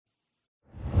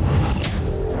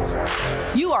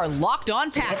You are Locked On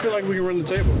Packers. I feel like we can run the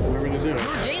table. What are we going to do?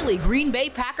 Your daily Green Bay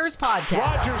Packers podcast.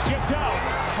 Rodgers gets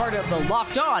out. Part of the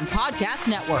Locked On Podcast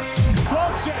Network.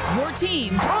 Floats it. Your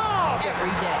team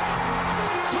every day.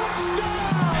 Touchdown.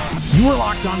 You are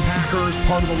Locked On Packers,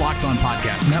 part of the Locked On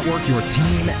Podcast Network, your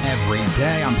team every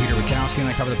day. I'm Peter Bukowski, and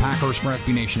I cover the Packers for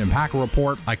SB Nation and Packer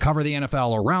Report. I cover the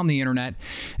NFL around the internet,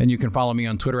 and you can follow me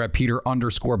on Twitter at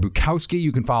Peter_Bukowski.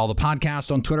 You can follow the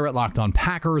podcast on Twitter at Locked On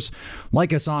Packers.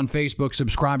 Like us on Facebook,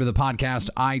 subscribe to the podcast,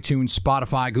 iTunes,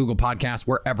 Spotify, Google Podcasts,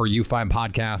 wherever you find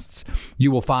podcasts.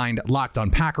 You will find Locked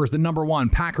On Packers, the #1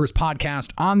 Packers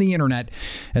podcast on the internet,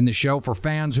 and the show for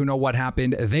fans who know what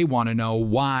happened. They want to know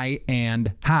why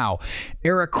and how.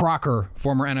 Eric Crocker,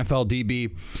 former NFL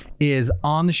DB, is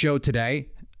on the show today.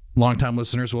 Longtime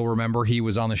listeners will remember he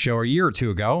was on the show a year or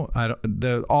two ago.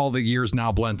 All the years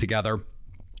now blend together.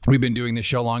 We've been doing this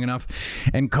show long enough,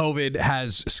 and COVID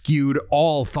has skewed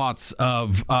all thoughts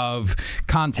of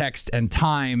context and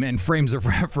time and frames of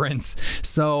reference.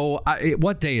 So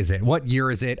what day is it? What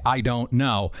year is it? I don't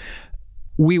know.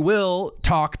 We will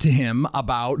talk to him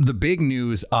about the big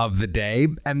news of the day,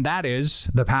 and that is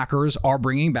the Packers are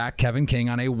bringing back Kevin King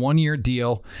on a one-year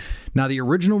deal. Now, the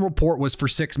original report was for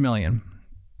 $6 million.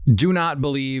 Do not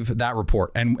believe that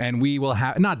report, and we will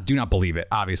have do not believe it.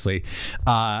 Obviously,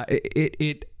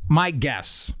 my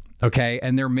guess. Okay,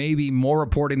 and there may be more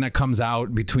reporting that comes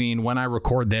out between when I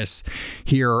record this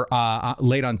here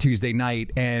late on Tuesday night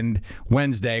and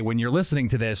Wednesday when you're listening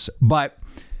to this, but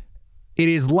it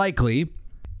is likely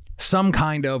some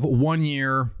kind of 1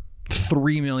 year,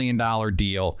 $3 million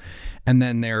deal. And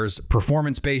then there's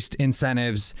performance-based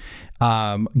incentives,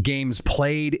 games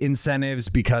played incentives,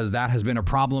 because that has been a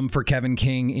problem for Kevin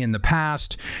King in the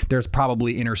past. There's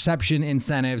probably interception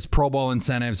incentives, Pro Bowl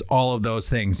incentives, all of those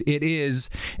things. It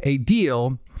is a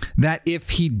deal that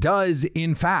if he does,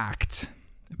 in fact,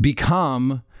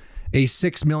 become a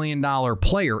 $6 million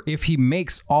player, if he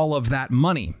makes all of that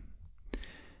money,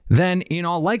 then in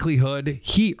all likelihood,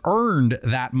 he earned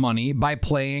that money by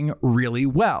playing really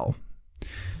well.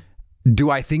 Do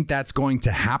I think that's going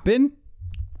to happen?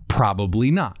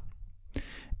 Probably not.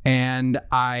 And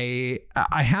I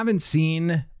haven't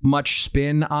seen much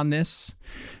spin on this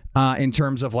in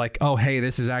terms of like, oh, hey,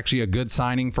 this is actually a good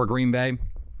signing for Green Bay.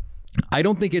 I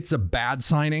don't think it's a bad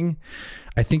signing.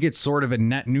 I think it's sort of a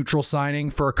net neutral signing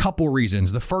for a couple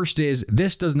reasons. The first is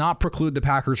this does not preclude the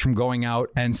Packers from going out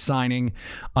and signing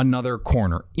another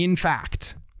corner. In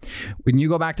fact, when you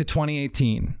go back to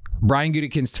 2018, Brian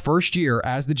Gutekunst's first year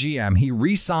as the GM, he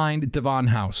re-signed Devon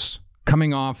House,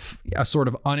 coming off a sort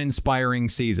of uninspiring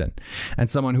season and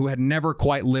someone who had never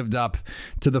quite lived up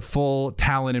to the full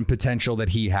talent and potential that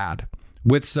he had,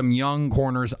 with some young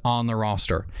corners on the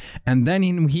roster. And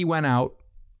then he went out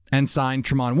and signed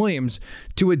Tramon Williams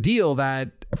to a deal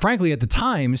that, frankly, at the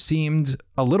time seemed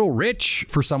a little rich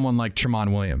for someone like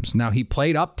Tramon Williams. Now, he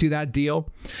played up to that deal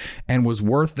and was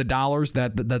worth the dollars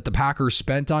that the Packers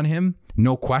spent on him,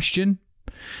 no question.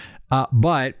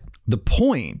 But the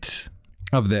point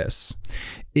of this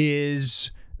is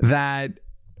that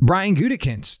Brian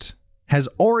Gutekunst has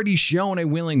already shown a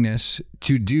willingness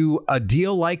to do a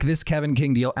deal like this Kevin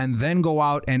King deal and then go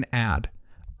out and add.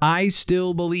 I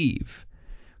still believe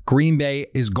Green Bay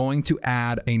is going to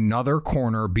add another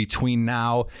corner between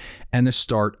now and the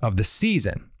start of the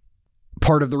season.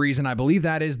 Part of the reason I believe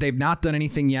that is they've not done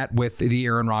anything yet with the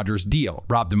Aaron Rodgers deal.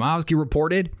 Rob Domowski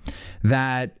reported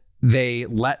that they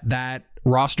let that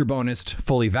roster bonus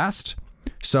fully vest.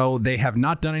 So they have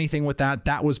not done anything with that.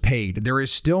 That was paid. There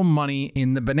is still money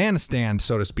in the banana stand,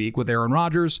 so to speak, with Aaron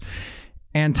Rodgers.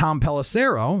 And Tom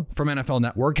Pelissero from NFL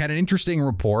Network had an interesting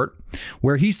report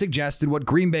where he suggested what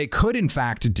Green Bay could, in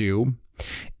fact, do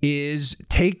is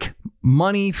take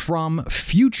money from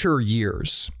future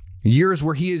years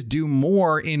where he is due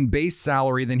more in base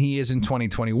salary than he is in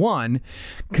 2021,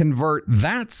 convert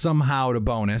that somehow to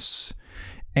bonus,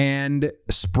 and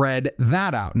spread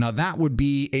that out. Now, that would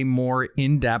be a more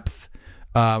in-depth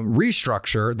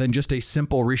restructure than just a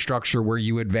simple restructure where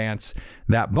you advance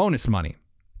that bonus money.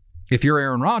 If you're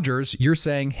Aaron Rodgers, you're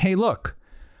saying, hey, look,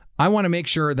 I want to make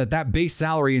sure that base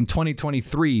salary in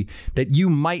 2023 that you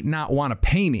might not want to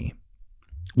pay me,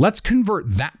 let's convert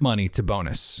that money to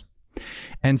bonus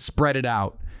and spread it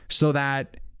out so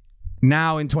that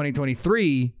now in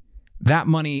 2023, that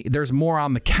money, there's more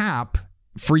on the cap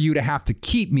for you to have to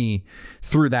keep me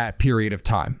through that period of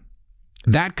time.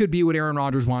 That could be what Aaron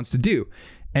Rodgers wants to do.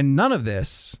 And none of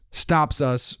this stops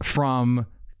us from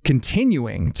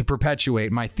continuing to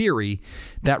perpetuate my theory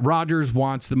that Rodgers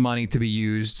wants the money to be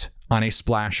used on a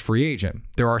splash free agent.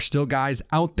 There are still guys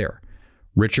out there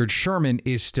Richard Sherman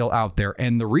is still out there.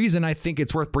 And the reason I think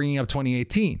it's worth bringing up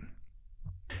 2018,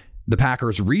 the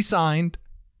Packers re-signed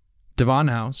Devon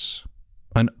House,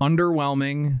 an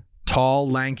underwhelming, tall,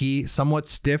 lanky, somewhat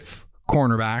stiff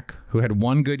cornerback who had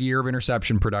one good year of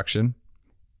interception production,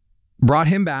 brought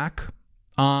him back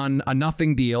on a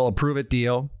nothing deal, a prove-it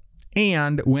deal,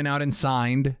 and went out and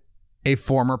signed a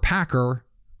former Packer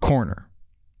corner.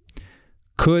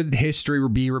 Could history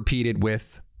be repeated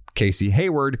with Casey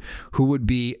Hayward, who would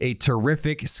be a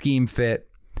terrific scheme fit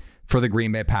for the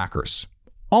Green Bay Packers?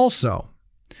 Also,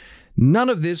 none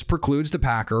of this precludes the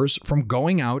Packers from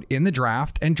going out in the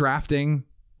draft and drafting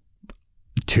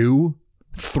 2,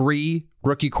 3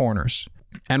 rookie corners.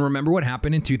 And remember what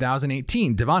happened in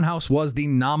 2018. Devon House was the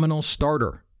nominal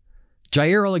starter.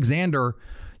 Jair Alexander,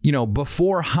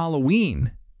 before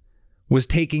Halloween, was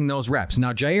taking those reps.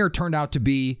 Now, Jair turned out to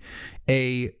be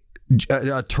a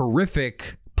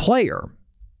terrific player.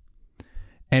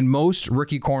 And most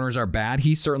rookie corners are bad.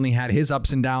 He certainly had his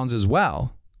ups and downs as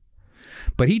well.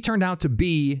 But he turned out to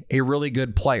be a really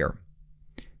good player.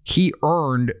 He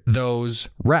earned those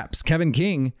reps. Kevin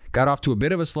King got off to a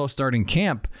bit of a slow start in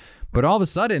camp, but all of a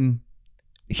sudden,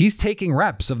 he's taking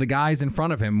reps of the guys in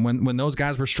front of him when those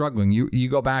guys were struggling. You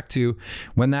go back to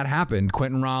when that happened,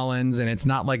 Quentin Rollins, and it's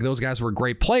not like those guys were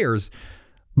great players,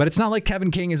 but it's not like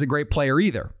Kevin King is a great player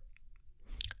either.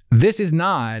 This is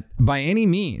not, by any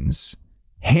means,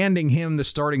 handing him the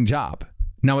starting job.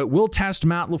 Now, it will test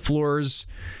Matt LaFleur's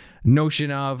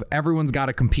notion of everyone's got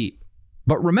to compete.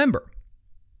 But remember,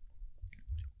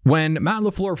 when Matt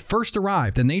LaFleur first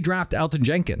arrived and they draft Elton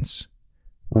Jenkins,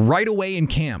 right away in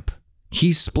camp,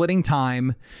 he's splitting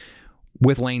time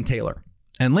with Lane Taylor.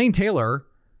 And Lane Taylor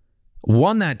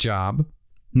won that job,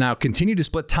 now continued to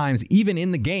split times even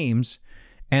in the games,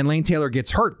 and Lane Taylor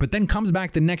gets hurt, but then comes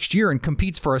back the next year and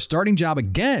competes for a starting job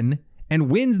again and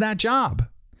wins that job.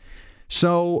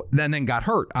 So then got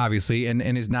hurt, obviously, and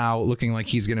is now looking like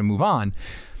he's going to move on.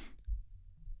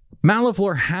 Matt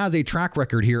LaFleur has a track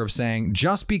record here of saying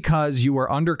just because you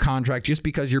are under contract, just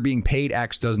because you're being paid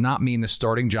X does not mean the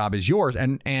starting job is yours.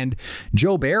 And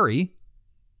Joe Barry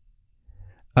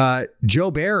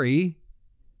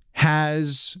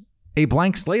has a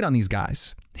blank slate on these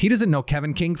guys. He doesn't know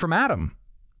Kevin King from Adam.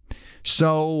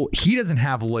 So he doesn't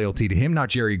have loyalty to him. Now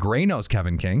Jerry Gray knows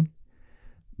Kevin King.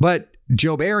 But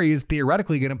Joe Barry is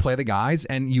theoretically going to play the guys,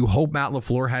 and you hope Matt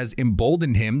LaFleur has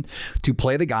emboldened him to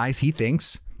play the guys he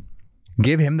thinks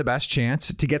give him the best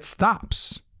chance to get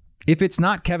stops. If it's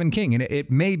not Kevin King, and it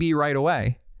may be right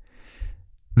away,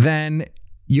 then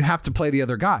you have to play the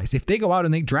other guys. If they go out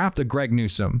and they draft a Greg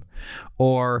Newsome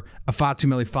or a Fatu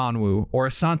Melifonwu or a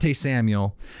Asante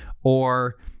Samuel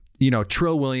or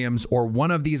Trill Williams or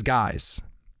one of these guys,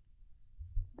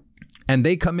 and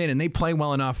they come in and they play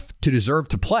well enough to deserve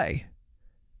to play,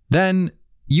 then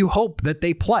you hope that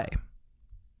they play.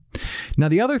 Now,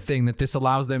 the other thing that this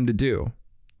allows them to do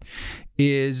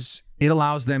is it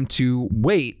allows them to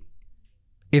wait,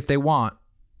 if they want,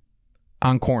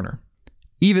 on corner.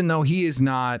 Even though he is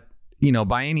not,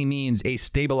 by any means a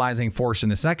stabilizing force in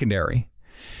the secondary,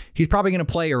 he's probably going to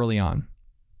play early on.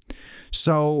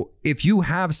 So if you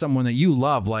have someone that you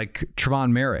love, like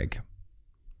Trevon Merrick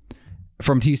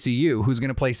from TCU, who's going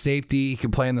to play safety, he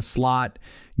can play in the slot,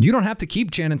 you don't have to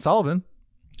keep Chandon Sullivan.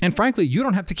 And frankly, you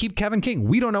don't have to keep Kevin King.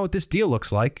 We don't know what this deal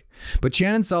looks like, but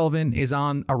Chandon Sullivan is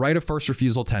on a right of first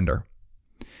refusal tender.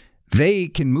 They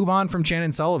can move on from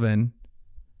Chandon Sullivan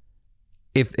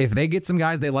if they get some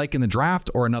guys they like in the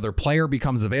draft or another player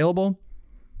becomes available.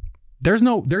 There's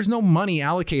no money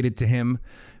allocated to him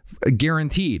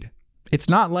guaranteed. It's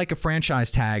not like a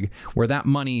franchise tag where that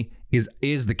money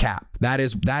is the cap. That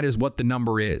is what the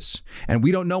number is. And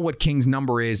we don't know what King's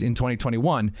number is in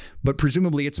 2021, but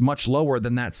presumably it's much lower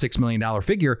than that $6 million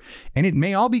figure. And it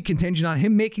may all be contingent on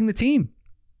him making the team.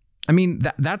 I mean,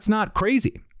 that's not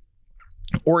crazy.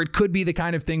 Or it could be the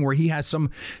kind of thing where he has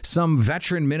some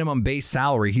veteran minimum base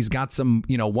salary. He's got some,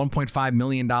 $1.5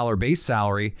 million base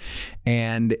salary,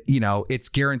 and, it's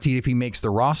guaranteed if he makes the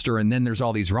roster, and then there's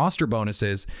all these roster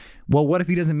bonuses. Well, what if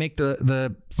he doesn't make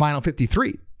the final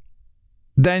 53?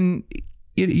 Then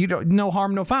you don't, no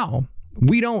harm, no foul.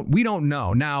 We don't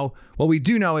know. Now, what we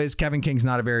do know is Kevin King's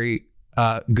not a very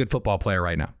good football player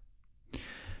right now.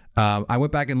 I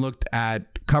went back and looked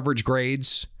at coverage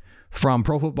grades from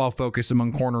Pro Football Focus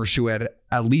among corners who had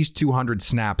at least 200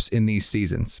 snaps in these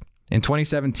seasons. In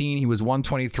 2017, he was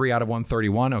 123 out of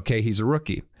 131. Okay, he's a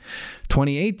rookie.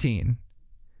 2018,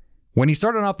 when he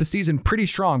started off the season pretty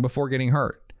strong before getting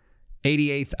hurt,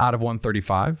 88th out of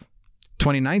 135.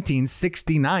 2019,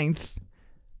 69th,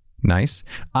 nice,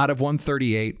 out of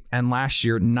 138. And last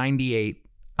year, 98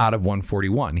 out of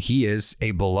 141. He is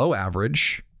a below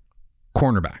average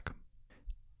cornerback.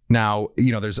 Now,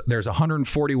 there's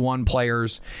 141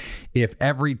 players. If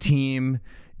every team,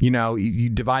 you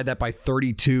divide that by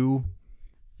 32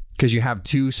 because you have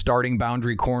 2 starting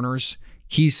boundary corners,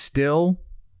 he's still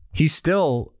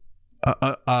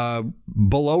a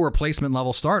below replacement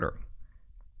level starter.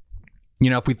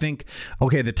 If we think,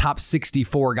 okay, the top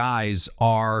 64 guys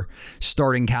are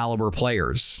starting caliber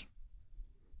players,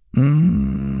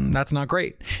 that's not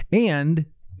great. And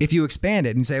if you expand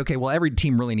it and say, okay, well, every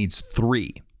team really needs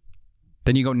 3,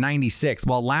 then you go 96.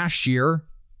 Well, last year,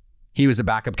 he was a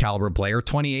backup caliber player.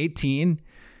 2018,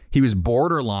 he was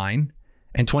borderline.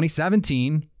 And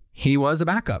 2017, he was a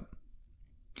backup.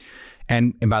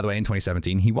 And by the way, in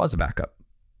 2017, he was a backup.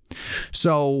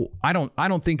 So I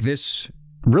don't think this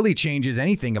really changes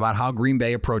anything about how Green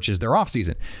Bay approaches their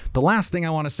offseason. The last thing I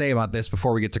want to say about this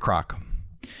before we get to Croc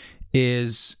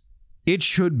is it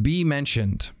should be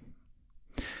mentioned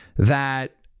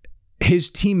that his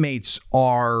teammates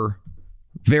are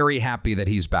very happy that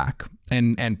he's back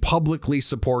and publicly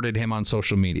supported him on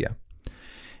social media.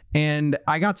 And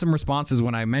I got some responses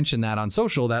when I mentioned that on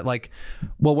social that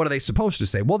well, what are they supposed to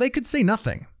say? Well, they could say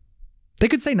nothing. They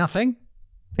could say nothing.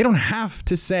 They don't have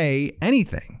to say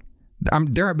anything.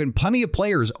 There have been plenty of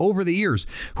players over the years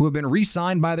who have been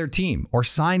re-signed by their team or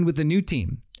signed with a new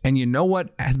team. And you know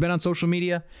what has been on social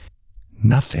media?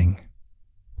 Nothing.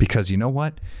 Because you know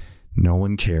what? No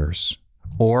one cares.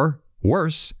 Or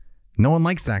worse, no one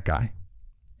likes that guy.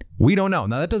 We don't know.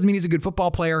 Now, that doesn't mean he's a good football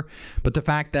player, but the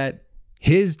fact that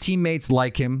his teammates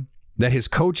like him, that his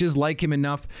coaches like him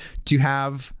enough to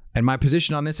have, and my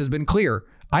position on this has been clear,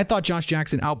 I thought Josh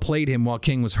Jackson outplayed him while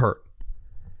King was hurt.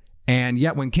 And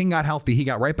yet when King got healthy, he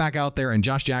got right back out there, and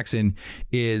Josh Jackson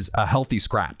is a healthy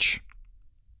scratch.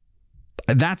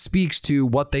 That speaks to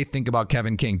what they think about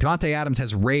Kevin King. Devontae Adams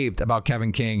has raved about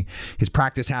Kevin King, his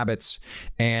practice habits,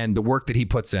 and the work that he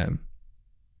puts in.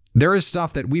 There is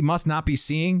stuff that we must not be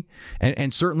seeing,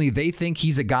 and certainly they think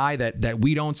he's a guy that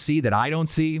we don't see, that I don't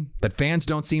see, that fans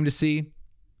don't seem to see.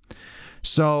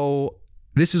 So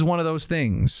this is one of those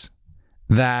things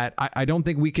that I don't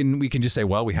think we can just say,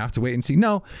 well, we have to wait and see.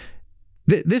 No,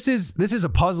 this is a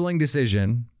puzzling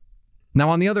decision. Now,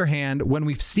 on the other hand, when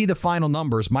we see the final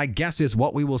numbers, my guess is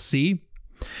what we will see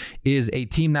is a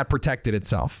team that protected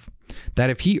itself. That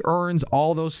if he earns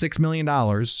all those $6 million,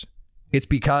 it's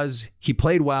because he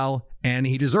played well and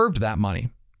he deserved that money.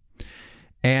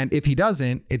 And if he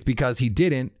doesn't, it's because he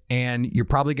didn't. And you're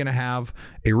probably going to have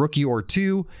a rookie or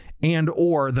two and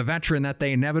or the veteran that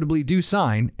they inevitably do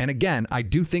sign. And again, I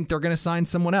do think they're going to sign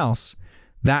someone else.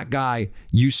 That guy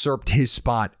usurped his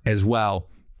spot as well.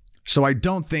 So I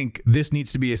don't think this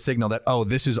needs to be a signal that, oh,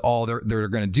 this is all they're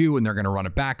going to do and they're going to run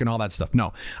it back and all that stuff.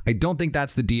 No, I don't think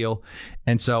that's the deal.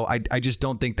 And so I just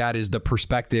don't think that is the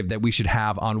perspective that we should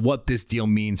have on what this deal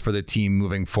means for the team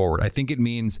moving forward. I think it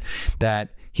means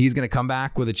that he's going to come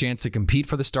back with a chance to compete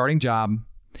for the starting job,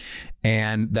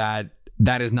 and that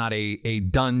is not a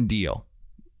done deal.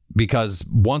 Because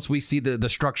once we see the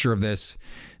structure of this,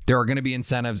 there are going to be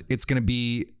incentives. It's going to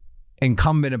be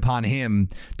incumbent upon him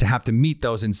to have to meet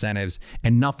those incentives,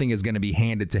 and nothing is going to be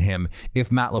handed to him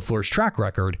if Matt LaFleur's track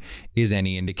record is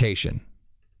any indication.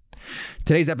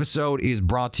 Today's episode is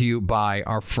brought to you by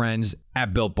our friends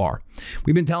at Built Bar.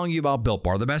 We've been telling you about Built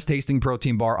Bar, the best tasting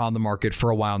protein bar on the market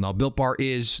for a while now. Built Bar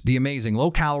is the amazing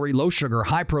low calorie, low sugar,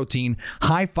 high protein,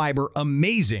 high fiber,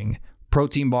 amazing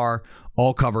protein bar,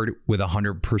 all covered with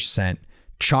 100%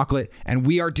 chocolate. And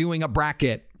we are doing a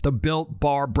bracket. The Built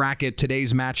Bar bracket.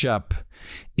 Today's matchup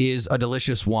is a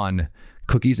delicious one.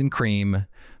 Cookies and cream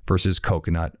versus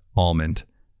coconut almond.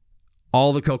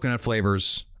 All the coconut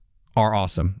flavors are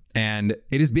awesome, and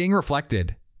it is being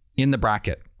reflected in the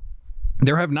bracket.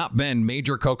 There have not been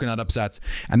major coconut upsets,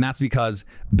 and that's because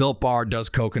Built Bar does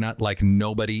coconut like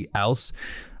nobody else.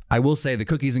 I will say the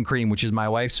cookies and cream, which is my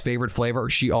wife's favorite flavor,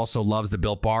 she also loves the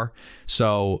Built Bar.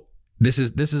 So This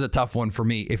is a tough one for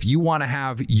me. If you want to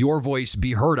have your voice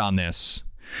be heard on this,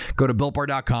 go to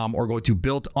BuiltBar.com or go to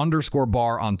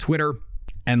Built_bar on Twitter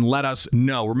and let us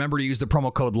know. Remember to use the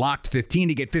promo code LOCKED15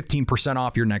 to get 15%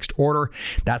 off your next order.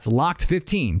 That's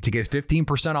LOCKED15 to get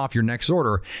 15% off your next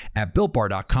order at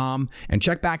BuiltBar.com, and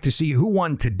check back to see who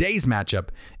won today's matchup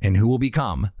and who will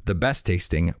become the best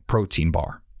tasting protein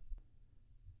bar.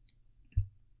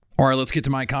 All right, let's get to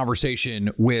my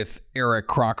conversation with Eric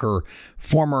Crocker,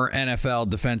 former NFL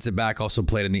defensive back, also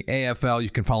played in the AFL. You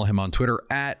can follow him on Twitter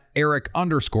at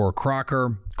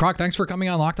Eric_Crocker. Croc, thanks for coming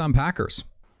on Locked On Packers.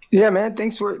 Yeah, man.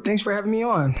 Thanks for having me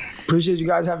on. Appreciate you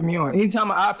guys having me on.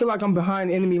 Anytime I feel like I'm behind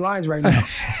enemy lines right now.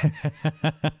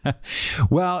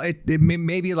 Well, it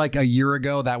maybe like a year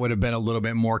ago that would have been a little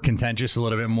bit more contentious, a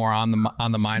little bit more on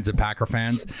the minds of Packer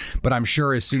fans. But I'm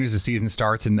sure as soon as the season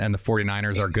starts and the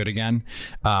 49ers are good again,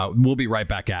 we'll be right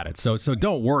back at it. So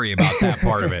don't worry about that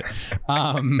part of it.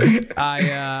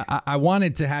 I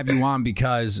wanted to have you on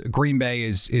because Green Bay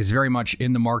is very much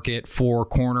in the market for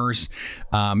corners.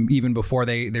 Even before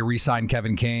they re-signed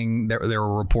Kevin King, there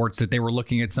were reports that they were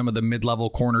looking at some of the mid-level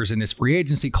corners in this free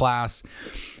agency class.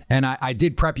 And I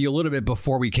did prep you a little bit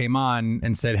before we came on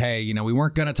and said, hey, we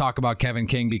weren't going to talk about Kevin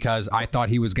King because I thought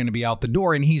he was going to be out the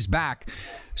door, and he's back.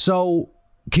 So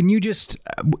can you just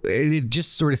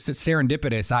sort of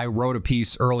serendipitous, I wrote a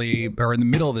piece early or in the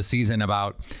middle of the season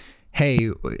about, hey,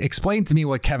 explain to me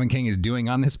what Kevin King is doing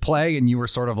on this play. And you were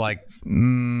sort of like,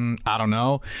 I don't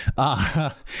know.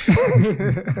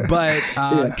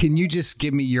 Can you just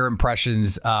give me your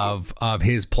impressions of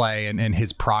his play and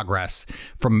his progress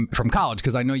from college?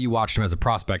 Because I know you watched him as a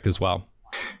prospect as well.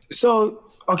 So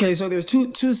there's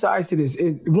two sides to this.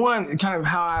 It's one, kind of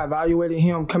how I evaluated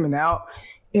him coming out.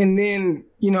 And then,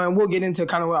 and we'll get into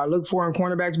kind of what I look for in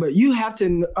cornerbacks. But you have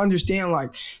to understand,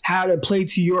 like, how to play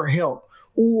to your help.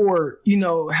 Or,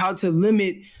 how to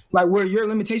limit, like, where your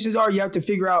limitations are. You have to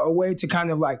figure out a way to kind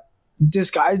of, like,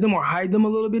 disguise them or hide them a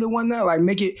little bit of one night, like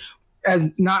make it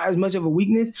as not as much of a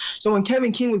weakness. So when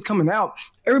Kevin King was coming out,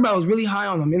 everybody was really high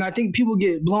on him. And I think people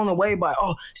get blown away by,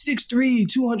 6'3",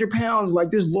 200 pounds, like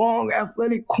this long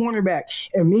athletic cornerback.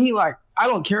 And me, like, I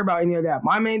don't care about any of that.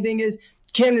 My main thing is,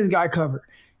 can this guy cover?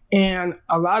 And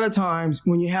a lot of times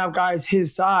when you have guys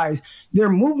his size, their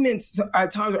movements at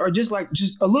times are just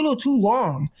a little too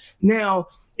long. Now,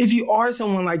 if you are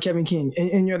someone like Kevin King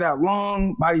and you're that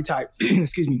long body type,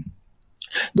 excuse me,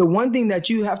 the one thing that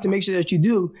you have to make sure that you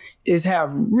do is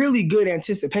have really good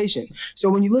anticipation. So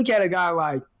when you look at a guy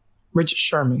like Richard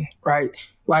Sherman, right?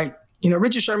 Like,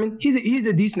 Richard Sherman, he's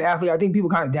a decent athlete. I think people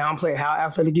kind of downplay how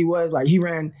athletic he was. Like, he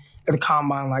ran at the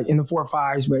combine, like in the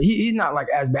 4.5s, but he's not like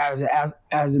as bad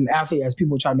as an athlete as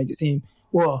people try to make it seem.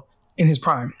 Well, in his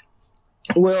prime.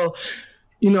 Well,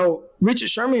 Richard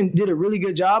Sherman did a really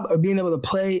good job of being able to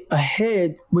play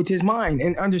ahead with his mind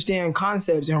and understand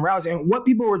concepts and routes and what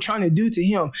people were trying to do to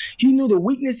him. He knew the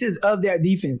weaknesses of that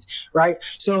defense, right?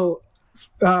 So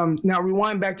now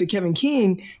rewind back to Kevin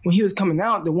King. When he was coming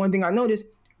out, the one thing I noticed,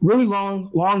 really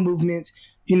long movements,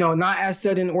 not as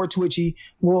sudden or twitchy,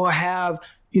 will have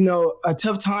a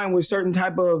tough time with certain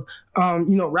type of,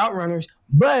 route runners.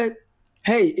 But,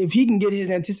 hey, if he can get his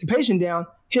anticipation down,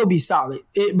 he'll be solid.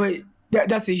 But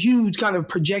that's a huge kind of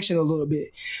projection a little bit.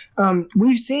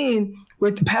 We've seen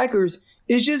with the Packers,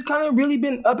 it's just kind of really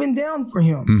been up and down for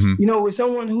him. Mm-hmm. With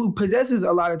someone who possesses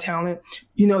a lot of talent,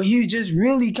 he's just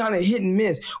really kind of hit and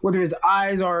miss, whether his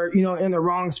eyes are, in the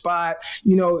wrong spot.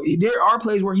 There are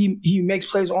plays where he makes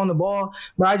plays on the ball,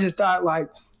 but I just thought, like,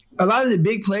 a lot of the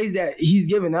big plays that he's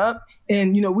given up,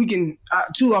 and, we can,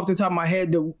 two off the top of my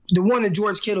head, the one that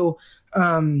George Kittle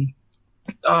on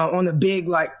the big,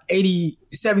 like, 80,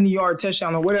 70-yard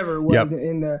touchdown or whatever it was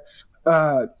in the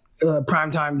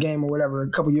primetime game or whatever a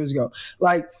couple years ago.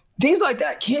 Like, things like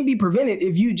that can be prevented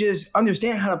if you just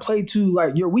understand how to play to,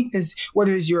 like, your weakness,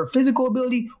 whether it's your physical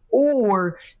ability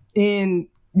or in,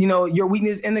 your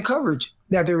weakness in the coverage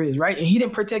that there is, right? And he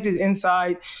didn't protect his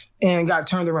inside and got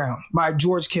turned around by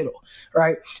George Kittle,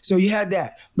 right? So you had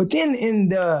that. But then in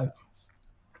the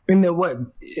what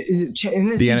is it? In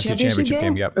this NFC championship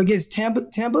game against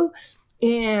Tampa,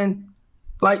 and,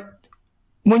 like,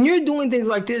 when you're doing things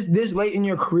like this late in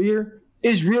your career,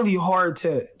 it's really hard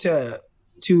to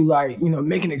like,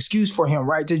 make an excuse for him,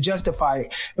 right? To justify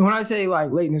it. And when I say,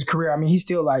 like, late in his career, I mean, he's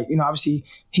still, like, obviously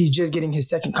he's just getting his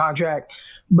second contract,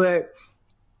 but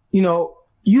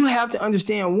you have to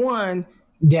understand, one,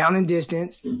 down and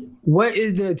distance, what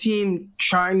is the team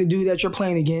trying to do that you're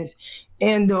playing against?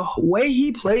 And the way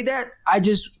he played that,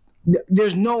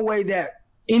 there's no way that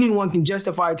anyone can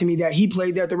justify to me that he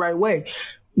played that the right way.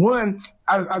 One,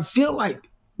 I feel like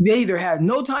they either had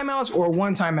no timeouts or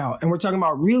one timeout, and we're talking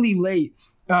about really late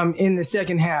in the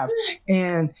second half.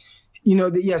 And,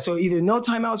 so either no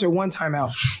timeouts or one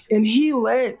timeout. And he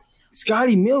let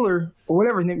Scotty Miller, or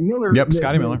whatever, Miller. Yep,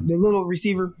 Scotty Miller. The little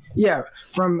receiver,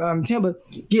 from Tampa,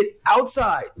 get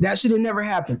outside. That should have never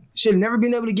happened. Should have never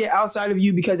been able to get outside of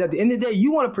you, because at the end of the day,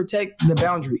 you want to protect the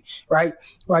boundary, right?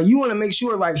 Like, you want to make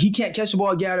sure, like, he can't catch the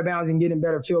ball, get out of bounds, and get in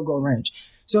better field goal range.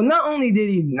 So not only did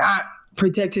he not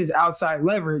protect his outside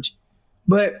leverage,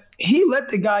 but he let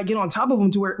the guy get on top of him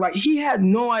to where, like, he had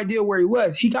no idea where he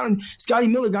was. Scotty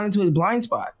Miller got into his blind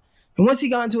spot. And once he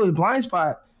got into his blind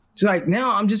spot, It's like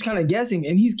now I'm just kind of guessing,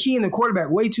 and he's keying the quarterback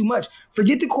way too much.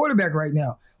 Forget the quarterback right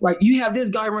now. Like you have this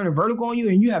guy running vertical on you,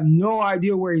 and you have no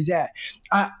idea where he's at.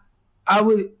 I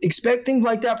would expect things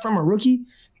like that from a rookie,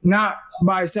 not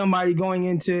by somebody going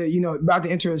into, about to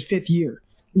enter his 5th year.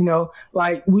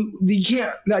 Like we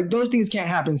can't, like those things can't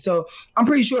happen. So I'm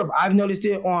pretty sure if I've noticed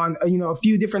it on, a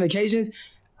few different occasions,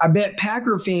 I bet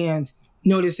Packer fans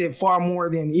notice it far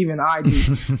more than even I do,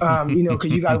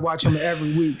 because you got to watch him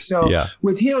every week. So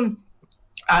with him,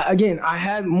 I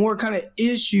had more kind of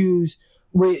issues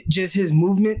with just his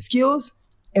movement skills,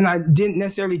 and I didn't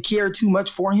necessarily care too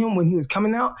much for him when he was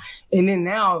coming out. And then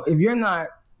now, if you're not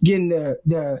getting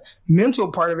the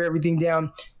mental part of everything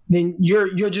down, then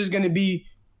you're just going to be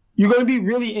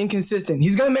really inconsistent.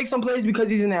 He's going to make some plays because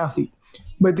he's an athlete,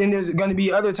 but then there's going to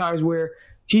be other times where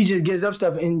he just gives up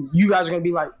stuff, and you guys are going to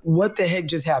be like, what the heck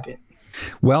just happened?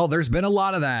 Well, there's been a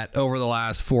lot of that over the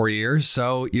last 4 years,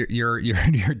 so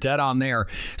you're dead on there.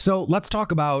 So let's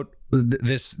talk about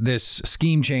this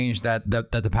scheme change that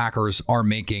the Packers are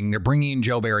making. They're bringing in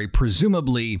Joe Barry,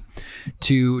 presumably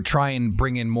to try and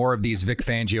bring in more of these Vic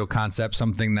Fangio concepts,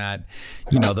 something that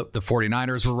the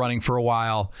 49ers were running for a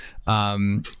while,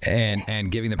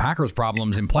 and giving the Packers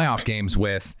problems in playoff games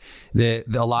with a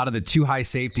lot of the too high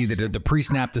safety, the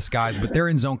pre-snap disguise, but they're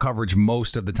in zone coverage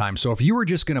most of the time. So if you were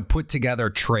just going to put together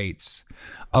traits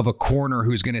of a corner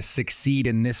who's going to succeed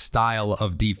in this style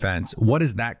of defense, what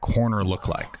does that corner look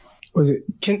like? Was it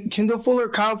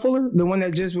Kyle Fuller, the one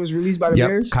that just was released by the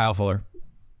Bears? Kyle Fuller.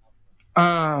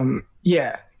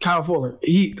 Yeah, Kyle Fuller.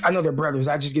 I know they're brothers.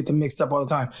 I just get them mixed up all the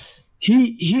time.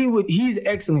 He's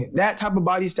excellent. That type of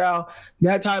body style,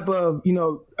 that type of,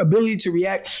 ability to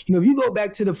react. If you go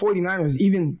back to the 49ers,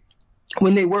 even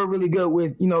when they were really good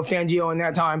with, Fangio in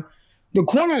that time, the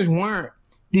corners weren't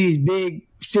these big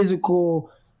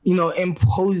physical,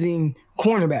 imposing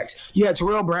cornerbacks. You had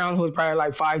Terrell Brown, who was probably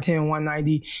like 5'10",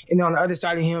 190. And then on the other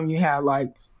side of him, you had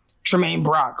like Tremaine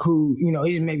Brock, who,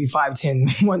 he's maybe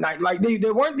 5'10", 190. Like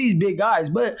they weren't these big guys,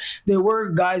 but they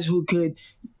were guys who could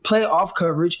play off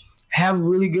coverage, have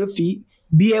really good feet,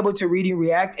 be able to read and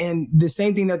react. And the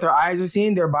same thing that their eyes are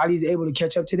seeing, their body's able to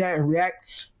catch up to that and react.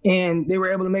 And they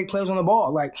were able to make plays on the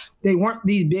ball. Like they weren't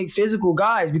these big physical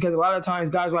guys, because a lot of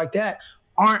times guys like that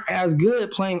aren't as good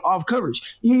playing off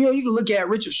coverage. You can look at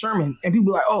Richard Sherman and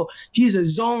people are like, oh, he's a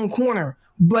zone corner.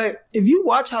 But if you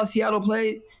watch how Seattle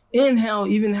played and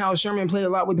how Sherman played a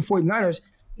lot with the 49ers,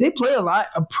 they play a lot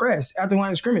of press at the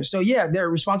line of scrimmage. So, yeah, they're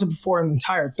responsible for an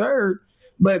entire third,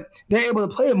 but they're able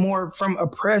to play it more from a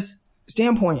press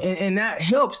standpoint. And that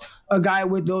helps a guy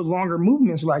with those longer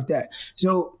movements like that.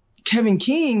 So Kevin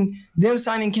King, them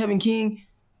signing Kevin King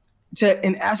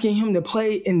and asking him to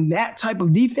play in that type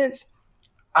of defense,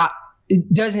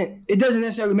 it doesn't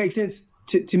necessarily make sense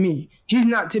to me. He's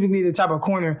not typically the type of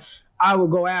corner I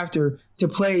would go after to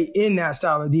play in that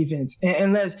style of defense,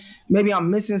 unless maybe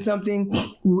I'm missing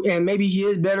something, and maybe he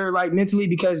is better like mentally.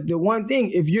 Because the one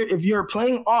thing, if you're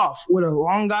playing off with a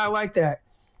long guy like that,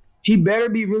 he better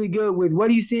be really good with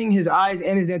what he's seeing, his eyes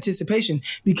and his anticipation.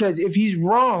 Because if he's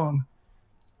wrong,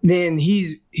 then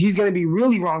he's going to be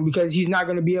really wrong, because he's not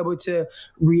going to be able to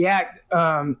react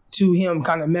to him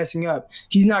kind of messing up.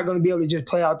 He's not going to be able to just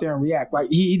play out there and react. Like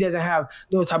he doesn't have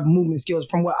those type of movement skills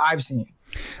from what I've seen.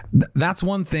 That's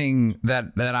one thing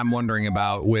that I'm wondering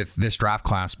about with this draft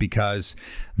class, because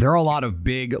there are a lot of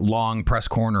big, long press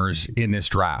corners in this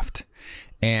draft.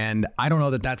 And I don't know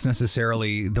that that's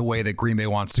necessarily the way that Green Bay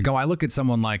wants to go. I look at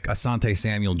someone like Asante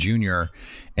Samuel Jr.,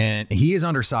 and he is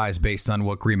undersized based on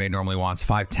what Green Bay normally wants.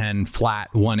 5'10", flat,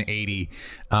 180.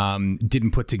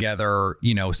 Didn't put together,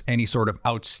 any sort of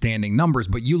outstanding numbers.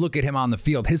 But you look at him on the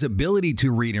field, his ability to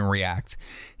read and react,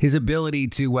 his ability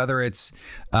to, whether it's,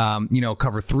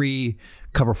 cover 3,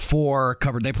 cover 4,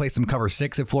 they play some cover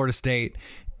 6 at Florida State,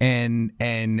 and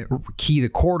key the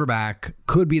quarterback,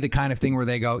 could be the kind of thing where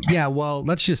they go, yeah, well,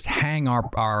 let's just hang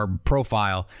our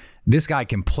profile. This guy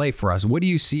can play for us. What do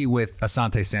you see with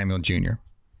Asante Samuel Jr.?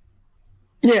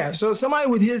 Yeah, so somebody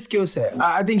with his skill set,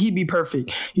 I think he'd be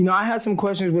perfect. I had some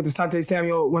questions with Asante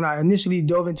Samuel when I initially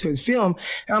dove into his film,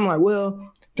 and I'm like,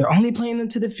 well, they're only playing him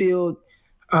to the field.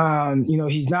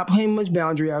 He's not playing much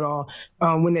boundary at all.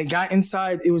 When they got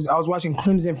inside, I was watching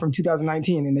Clemson from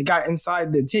 2019, and they got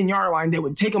inside the 10-yard line, they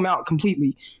would take him out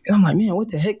completely. And I'm like, man,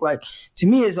 what the heck? Like, to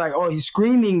me, it's like, oh, he's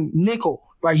screaming nickel.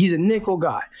 Like, he's a nickel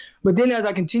guy. But then as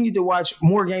I continued to watch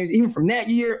more games, even from that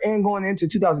year and going into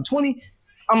 2020,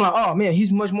 I'm like, oh, man,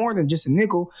 he's much more than just a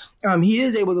nickel. He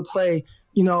is able to play,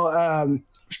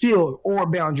 field or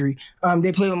boundary.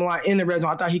 They play him a lot in the red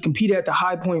zone. I thought he competed at the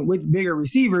high point with bigger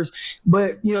receivers.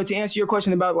 But, to answer your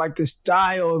question about like the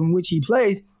style in which he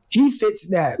plays, he fits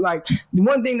that. Like, the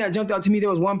one thing that jumped out to me, there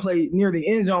was one play near the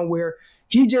end zone where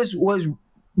he just was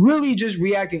really just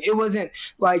reacting. It wasn't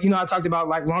like, I talked about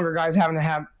like longer guys having to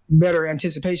have better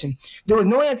anticipation. There was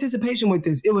no anticipation with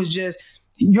this. It was just,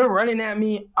 you're running at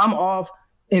me, I'm off,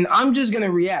 and I'm just going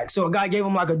to react. So a guy gave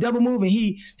him like a double move, and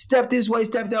he stepped this way,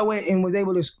 stepped that way, and was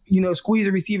able to, squeeze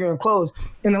the receiver and close.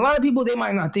 And a lot of people, they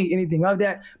might not think anything of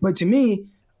that. But to me,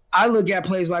 I look at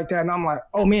plays like that and I'm like,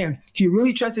 oh man, he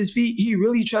really trusts his feet. He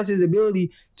really trusts his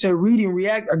ability to read and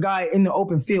react a guy in the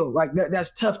open field. Like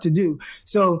that's tough to do.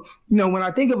 So, when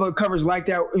I think of a coverage like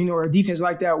that, or a defense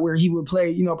like that where he would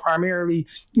play, primarily,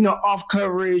 off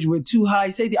coverage with too high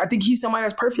safety, I think he's somebody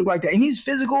that's perfect like that. And he's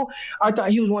physical. I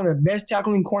thought he was one of the best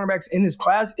tackling cornerbacks in this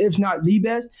class, if not the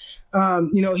best.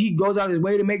 He goes out of his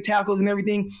way to make tackles and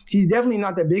everything. He's definitely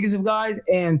not the biggest of guys.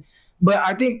 But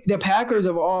I think the Packers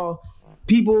of all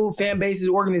people, fan bases,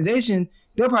 organization,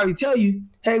 they'll probably tell you,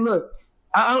 hey, look,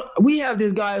 we have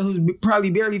this guy who's probably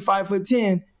barely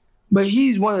 5'10", but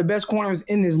he's one of the best corners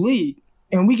in this league,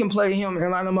 and we can play him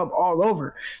and line him up all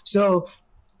over. So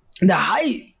the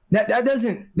height, that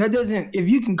doesn't. If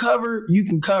you can cover, you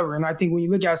can cover. And I think when you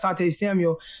look at Asante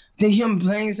Samuel, I think him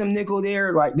playing some nickel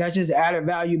there, like that's just added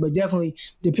value. But definitely,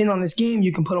 depending on the scheme,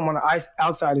 you can put him on the ice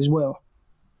outside as well.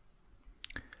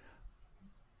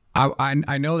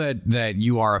 I know that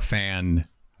you are a fan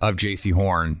of J.C.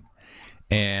 Horn,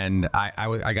 and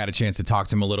I got a chance to talk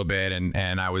to him a little bit,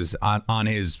 and I was on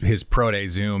his pro day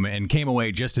Zoom and came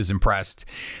away just as impressed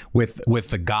with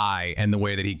the guy and the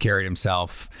way that he carried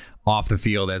himself off the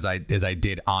field as I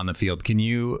did on the field. Can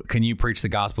you preach the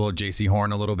gospel of J.C.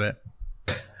 Horn a little bit?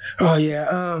 Oh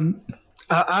yeah,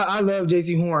 I love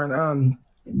J.C. Horn.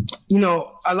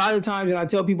 A lot of times, and I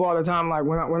tell people all the time, like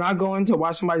when I go in to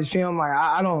watch somebody's film, like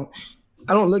I don't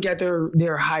look at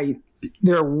their height,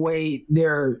 their weight,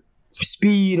 their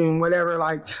speed and whatever.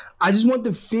 Like, I just want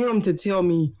the film to tell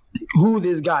me who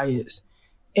this guy is.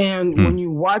 And when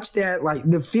you watch that, like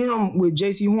the film with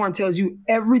J.C. Horn tells you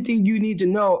everything you need to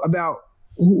know about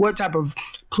what type of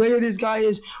player this guy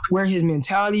is, where his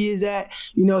mentality is at.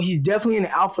 He's definitely an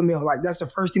alpha male. Like, that's the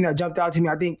first thing that jumped out to me.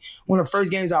 I think one of the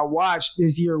first games I watched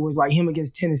this year was like him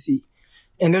against Tennessee.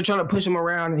 And they're trying to push him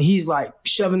around, and he's like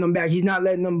shoving them back. He's not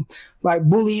letting them like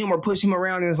bully him or push him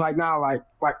around. And it's like, nah, like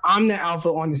I'm the alpha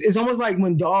on this. It's almost like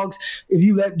when dogs, if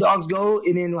you let dogs go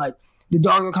and then like the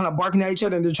dogs are kind of barking at each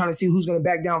other and they're trying to see who's going to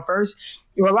back down first.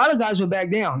 There were a lot of guys who back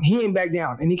down. He ain't back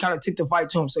down, and he kind of took the fight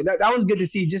to him. So that was good to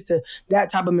see, just that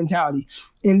type of mentality.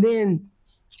 And then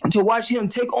to watch him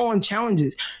take on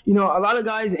challenges. A lot of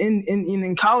guys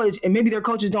in college, and maybe their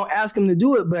coaches don't ask him to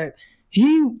do it, but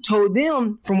he told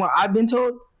them, from what I've been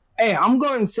told, hey, I'm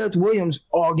guarding Seth Williams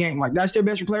all game. Like, that's their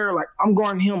best player. Like, I'm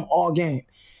guarding him all game.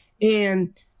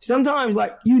 And sometimes,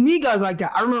 like, you need guys like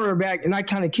that. I remember back, and I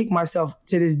kind of kick myself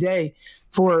to this day,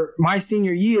 for my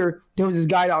senior year, there was this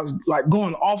guy that was like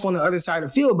going off on the other side of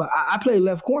the field, but I played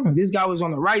left corner. This guy was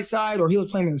on the right side, or he was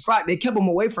playing in the slot. They kept him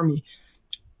away from me.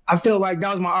 I felt like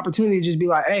that was my opportunity to just be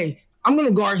like, hey, I'm going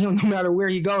to guard him no matter where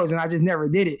he goes, and I just never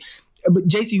did it. But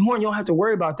J.C. Horn, you don't have to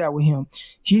worry about that with him.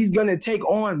 He's going to take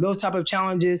on those type of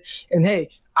challenges, and hey,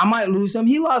 I might lose some.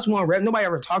 He lost one rep. Nobody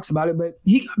ever talks about it, but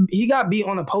he got beat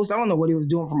on the post. I don't know what he was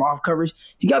doing from off coverage.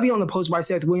 He got beat on the post by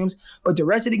Seth Williams, but the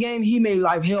rest of the game, he made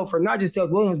life hell for not just Seth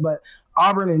Williams, but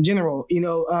Auburn in general.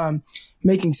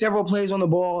 Making several plays on the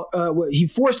ball. He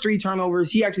forced 3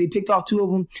 turnovers. He actually picked off 2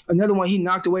 of them. Another one he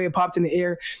knocked away and popped in the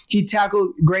air. He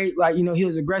tackled great. He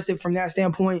was aggressive from that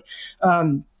standpoint.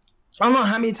 I don't know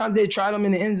how many times they tried him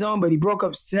in the end zone, but he broke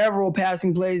up several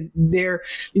passing plays there.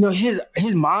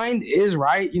 His mind is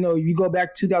right. You go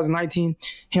back to 2019,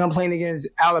 him playing against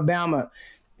Alabama,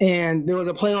 and there was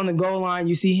a play on the goal line.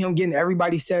 You see him getting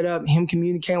everybody set up, him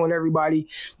communicating with everybody.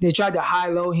 They tried to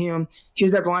high-low him. He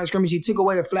was at the line of scrimmage. He took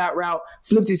away the flat route,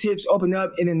 flipped his hips, opened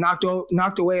up, and then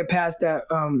knocked away a pass that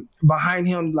behind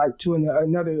him, like to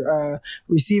another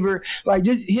receiver. Like,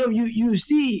 just him, you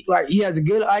see, like, he has a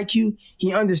good IQ.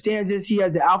 He understands this. He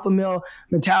has the alpha male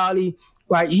mentality.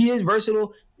 Like, he is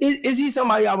versatile. Is he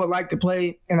somebody I would like to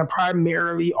play in a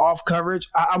primarily off coverage?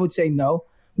 I would say no,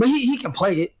 but he can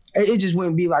play it. It just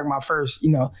wouldn't be like my first,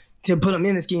 to put him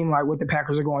in a scheme like what the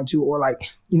Packers are going to, or like,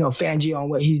 Fangio on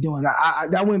what he's doing.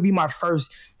 That wouldn't be my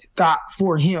first thought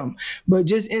for him. But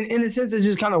just in the sense of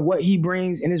just kind of what he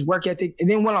brings and his work ethic. And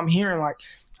then what I'm hearing, like,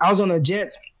 I was on the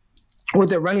Jets with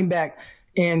their running back,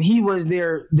 and he was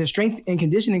the strength and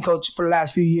conditioning coach for the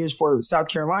last few years for South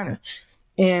Carolina.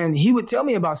 And he would tell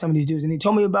me about some of these dudes. And he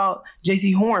told me about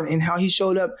J.C. Horn and how he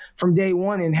showed up from day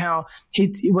one and how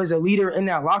he was a leader in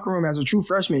that locker room as a true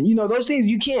freshman. Those things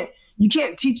you can't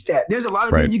teach that. There's a lot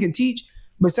of things you can teach,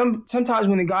 But sometimes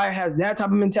when a guy has that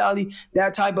type of mentality,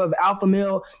 that type of alpha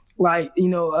male, like,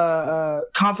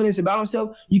 confidence about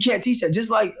himself, you can't teach that. Just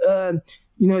like,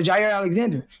 Jair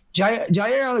Alexander.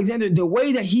 Jair Alexander, the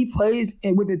way that he plays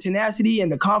and with the tenacity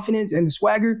and the confidence and the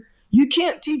swagger, you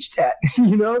can't teach that,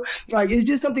 Like, it's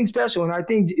just something special. And I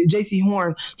think J.C.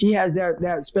 Horn, he has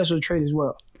that special trait as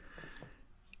well.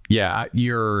 Yeah,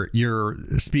 you're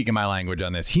speaking my language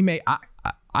on this.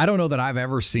 I don't know that I've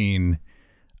ever seen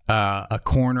a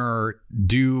corner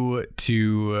do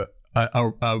to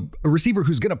a receiver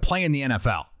who's going to play in the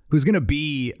NFL, who's going to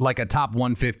be like a top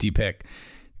 150 pick,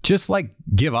 just like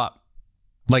give up.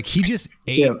 Like, he just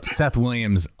ate Seth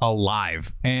Williams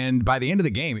alive. And by the end of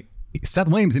the game, Seth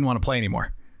Williams didn't want to play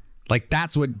anymore. Like,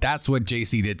 that's what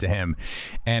JC did to him.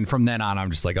 And from then on, I'm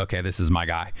just like, okay, this is my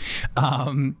guy.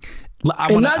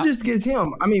 Not just against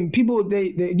him. I mean, people,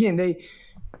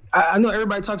 I know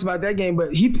everybody talks about that game,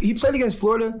 but he played against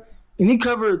Florida and he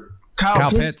covered Kyle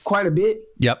Pitts quite a bit.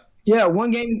 Yep. Yeah,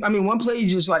 one play, he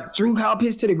just like threw Kyle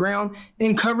Pitts to the ground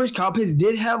in coverage. Kyle Pitts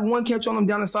did have one catch on him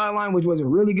down the sideline, which was a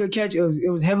really good catch. It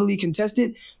was heavily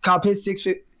contested. Kyle Pitts,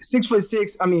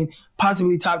 6'6",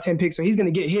 possibly top 10 pick, so he's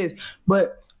going to get his.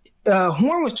 But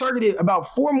Horn was targeted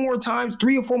about 3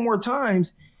 or 4 more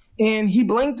times, and he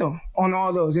blanked him on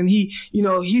all those. And he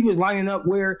was lining up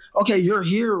where, okay, you're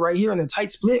here, right here in a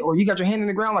tight split, or you got your hand in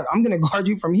the ground, like, I'm going to guard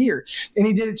you from here. And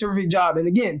he did a terrific job. And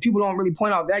again, people don't really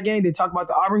point out that game. They talk about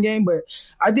the Auburn game, but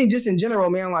I think just in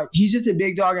general, man, like, he's just a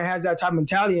big dog and has that type of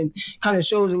mentality and kind of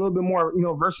shows a little bit more,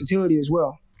 versatility as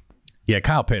well. Yeah,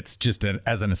 Kyle Pitts, just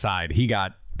as an aside, he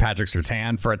got Patrick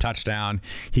Surtain for a touchdown.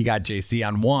 He got JC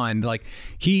on one. Like,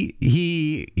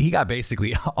 he got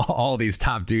basically all these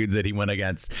top dudes that he went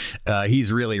against.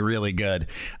 He's really, really good.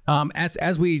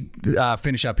 As we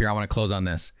finish up here, I want to close on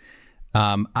this.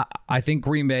 I think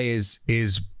Green Bay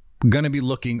is going to be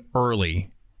looking early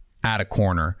at a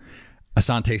corner.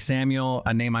 Asante Samuel,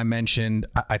 a name I mentioned.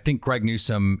 I think Greg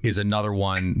Newsome is another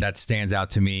one that stands out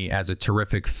to me as a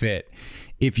terrific fit.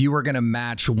 If you were going to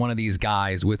match one of these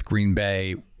guys with Green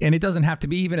Bay, and it doesn't have to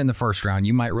be even in the first round,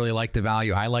 you might really like the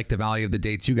value. I like the value of the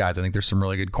day 2 guys. I think there's some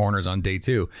really good corners on day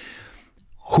 2.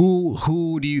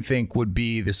 Who do you think would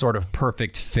be the sort of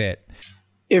perfect fit?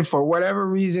 If for whatever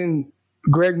reason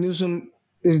Greg Newsome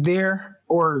is there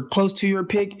or close to your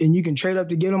pick and you can trade up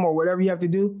to get him or whatever you have to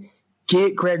do,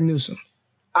 get Greg Newsome.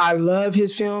 I love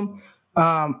his film.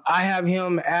 I have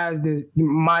him as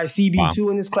my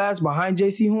CB2 in this class behind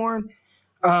J.C. Horn.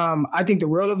 I think the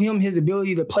world of him, his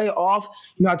ability to play off.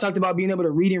 I talked about being able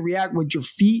to read and react with your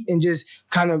feet and just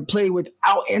kind of play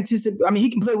without anticipation. I mean,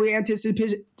 he can play with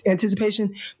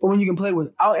anticipation, but when you can play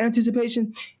without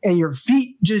anticipation and your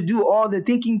feet just do all the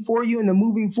thinking for you and the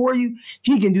moving for you,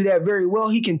 he can do that very well.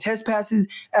 He can test passes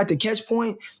at the catch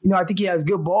point. I think he has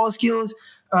good ball skills.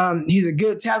 He's a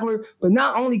good tackler, but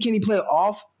not only can he play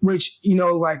off, which,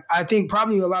 I think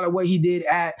probably a lot of what he did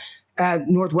at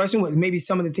Northwestern was maybe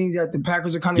some of the things that the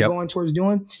Packers are kind of going towards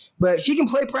doing, but he can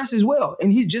play press as well.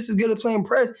 And he's just as good at playing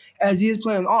press as he is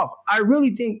playing off. I really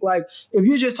think, like, if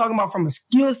you're just talking about from a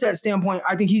skill set standpoint,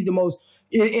 I think he's the most,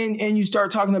 and you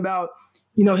start talking about,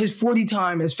 his 40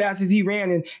 time as fast as he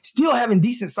ran and still having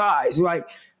decent size. Like,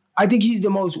 I think he's the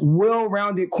most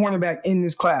well-rounded cornerback in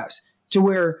this class to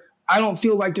where I don't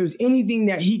feel like there's anything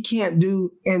that he can't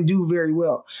do and do very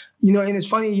well. And it's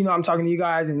funny, I'm talking to you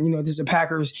guys and, this is a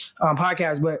Packers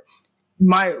podcast, but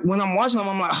when I'm watching him,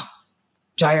 I'm like,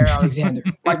 Jair Alexander.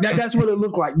 Like, that's what it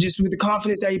looked like, just with the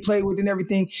confidence that he played with and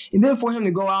everything. And then for him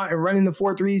to go out and run in the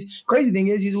 4.3s, crazy thing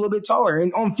is he's a little bit taller.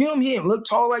 And on film, he didn't look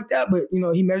tall like that, but,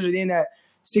 he measured in at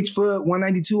 6 foot,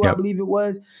 192, I believe it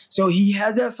was. So he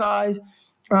has that size,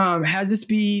 has the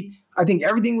speed. I think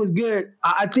everything was good.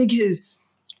 I think his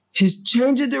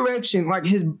change of direction, like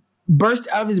his burst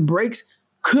out of his breaks,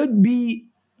 could be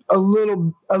a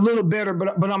little better,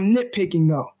 but I'm nitpicking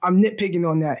though. I'm nitpicking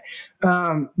on that.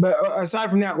 But aside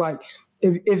from that, like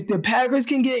if the Packers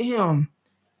can get him,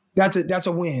 that's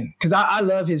a win, because I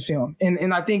love his film,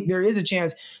 and I think there is a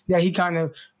chance that he kind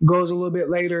of goes a little bit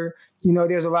later.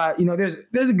 There's a lot.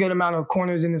 There's a good amount of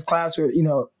corners in this class where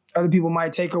other people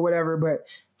might take or whatever. But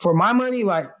for my money,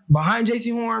 like behind J.C.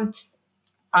 Horn,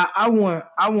 I want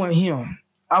him.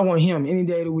 I want him any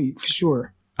day of the week for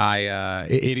sure.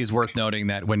 It is worth noting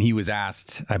that when he was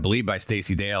asked, I believe by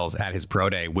Stacey Dales at his pro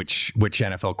day, which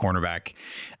NFL cornerback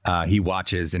he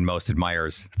watches and most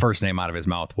admires, first name out of his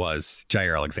mouth was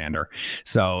Jair Alexander.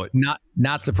 So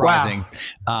not surprising.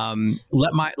 Wow.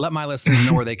 Let my listeners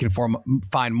know where they can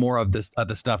find more of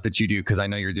the stuff that you do, because I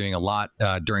know you're doing a lot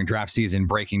during draft season,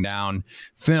 breaking down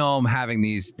film, having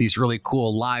these really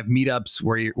cool live meetups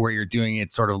where you're doing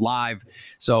it sort of live.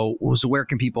 So where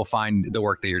can people find the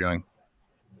work that you're doing?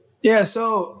 Yeah,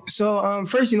 so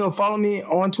first, follow me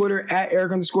on Twitter at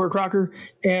Eric_Crocker.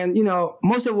 And,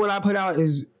 most of what I put out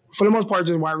is, for the most part,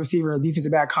 just wide receiver or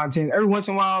defensive back content. Every once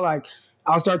in a while, like,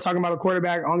 I'll start talking about a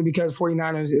quarterback only because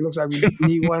 49ers, it looks like we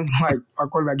need one. Like, our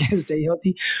quarterback can stay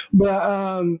healthy.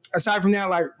 But aside from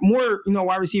that, like, more,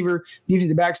 wide receiver,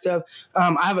 defensive back stuff.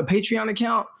 I have a Patreon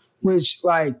account, which,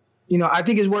 like, I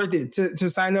think is worth it to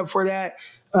sign up for that.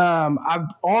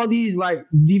 All these like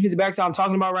defensive backs I'm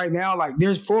talking about right now, like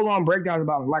there's full-on breakdowns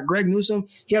about them. Like Greg Newsome,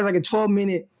 he has like a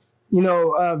 12-minute,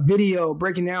 video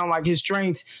breaking down like his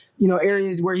strengths,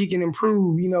 areas where he can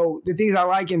improve, the things I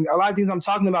like, and a lot of things I'm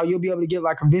talking about, you'll be able to get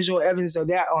like a visual evidence of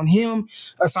that on him.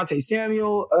 Asante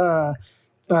Samuel,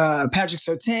 Patrick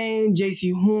Surtain,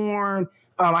 JC Horn.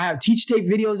 I have teach tape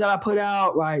videos that I put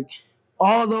out, like.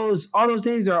 All those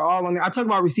things are all on there. I talk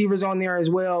about receivers on there as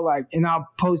well, like, and I'll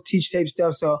post teach tape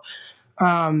stuff. So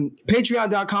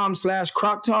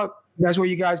patreon.com/CrocTalk. That's where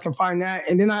you guys can find that.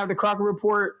 And then I have the Crocker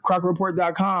Report,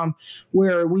 crockerreport.com,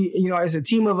 where we, it's a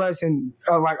team of us and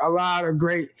like a lot of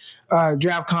great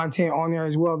draft content on there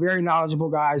as well. Very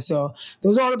knowledgeable guys. So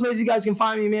those are all the places you guys can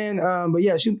find me, man. But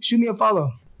yeah, shoot me a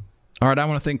follow. All right, I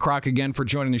want to thank Croc again for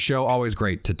joining the show. Always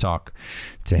great to talk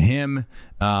to him,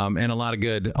 and a lot of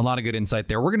good insight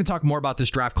there. We're going to talk more about this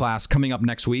draft class coming up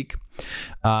next week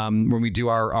when we do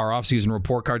our offseason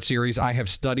report card series. I have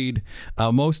studied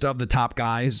most of the top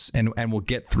guys, and we'll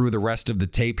get through the rest of the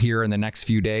tape here in the next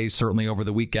few days, certainly over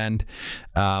the weekend.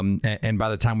 And by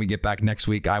the time we get back next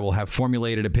week, I will have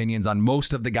formulated opinions on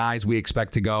most of the guys we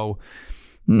expect to go,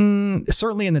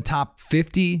 certainly in the top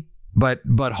 50. But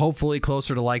hopefully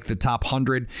closer to like the top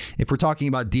 100. If we're talking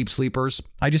about deep sleepers,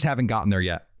 I just haven't gotten there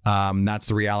yet. That's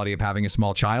the reality of having a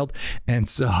small child. And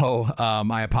so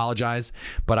I apologize,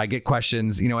 but I get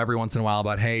questions, every once in a while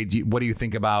about, hey, what do you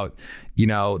think about,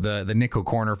 the nickel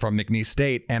corner from McNeese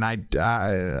State? And I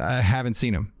haven't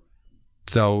seen him.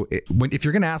 So if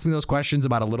you're going to ask me those questions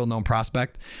about a little known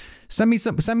prospect, send me a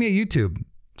YouTube,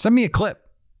 send me a clip.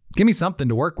 Give me something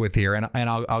to work with here, and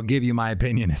I'll give you my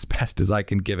opinion as best as I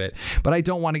can give it. But I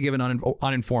don't want to give an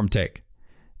uninformed take.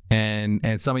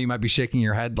 And some of you might be shaking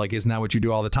your head like, isn't that what you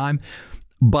do all the time?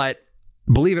 But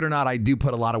believe it or not, I do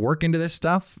put a lot of work into this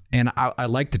stuff, and I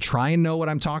like to try and know what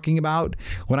I'm talking about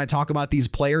when I talk about these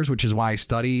players, which is why I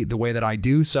study the way that I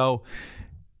do. So,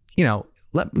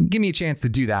 give me a chance to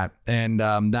do that, and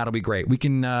that'll be great. We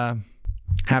can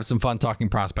have some fun talking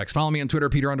prospects. Follow me on Twitter,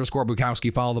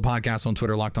 Peter_Bukowski. Follow the podcast on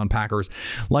Twitter, Locked On Packers.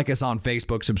 Like us on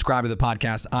Facebook. Subscribe to the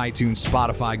podcast, iTunes,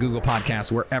 Spotify, Google Podcasts.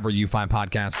 Wherever you find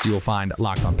podcasts, you will find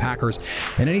Locked On Packers.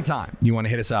 And anytime you want to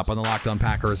hit us up on the Locked On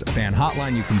Packers fan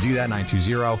hotline, you can do that,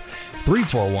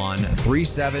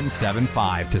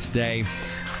 920-341-3775, to stay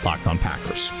Locked On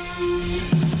Packers.